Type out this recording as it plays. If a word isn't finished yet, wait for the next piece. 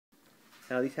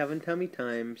Hallie's having tummy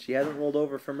time. She hasn't rolled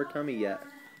over from her tummy yet.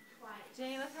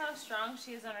 Jenny, look how strong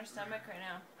she is on her stomach right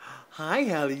now. Hi,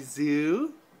 Hallie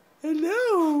Zoo.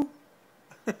 Hello.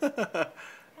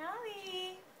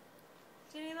 Hallie.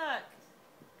 Jenny, look.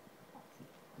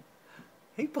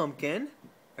 Hey, Pumpkin.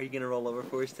 Are you going to roll over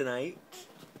for us tonight?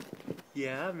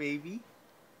 Yeah, maybe.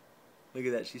 Look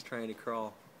at that. She's trying to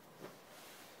crawl.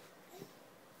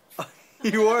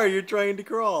 You are. You're trying to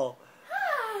crawl.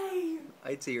 Hi.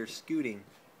 I'd say you're scooting.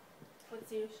 Let's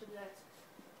see if she does.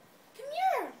 Come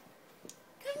here.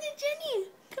 Come here, Jenny.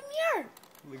 Come here.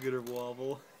 Look at her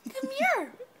wobble. Come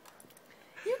here.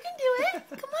 You can do it.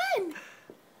 Come on.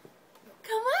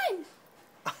 Come on.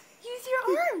 Use your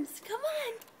arms. Come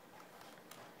on.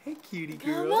 Hey, cutie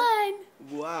girl. Come on.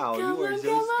 Wow, Come you are on, so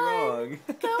come strong.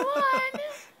 On. Come on.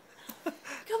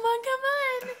 Come on, come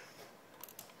on.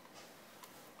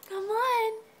 Come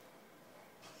on.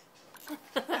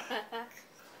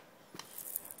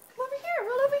 Over here,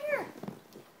 roll over here.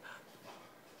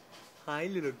 Hi,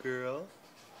 little girl.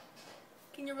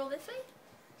 Can you roll this way?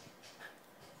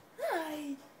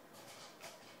 Hi.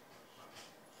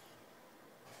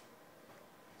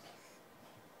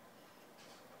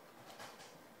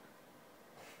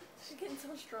 She's getting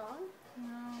so strong.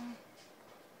 No.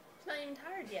 She's not even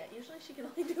tired yet. Usually she can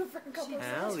only do it for a couple of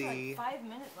Hallie. minutes. For like 5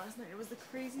 minutes last night. It was the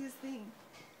craziest thing.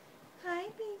 Hi,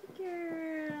 baby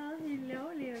girl.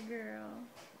 Hello, little girl.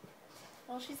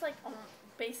 Well, she's like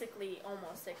basically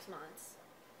almost 6 months.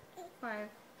 5.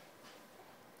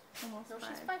 Almost No, 5.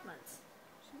 she's 5 months.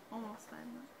 Almost 5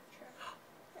 months.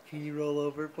 Can you roll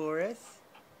over for us?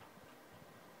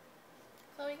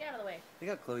 Chloe, get out of the way.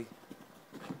 Look out, Chloe.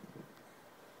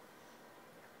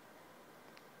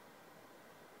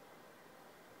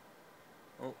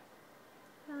 Oh,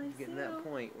 she's getting to that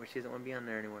point where she doesn't want to be on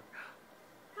there anymore.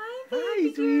 Hi, Hi,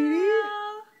 baby sweetie.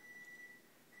 girl.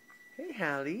 Hey,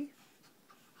 Hallie.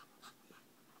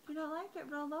 If you don't like it,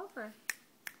 roll over.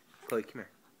 Chloe, come here.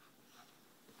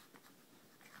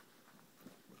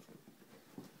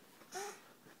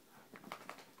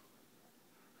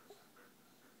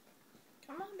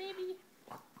 Come on, baby.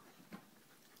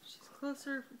 She's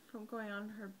closer from going on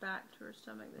her back to her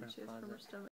stomach than she is from her stomach.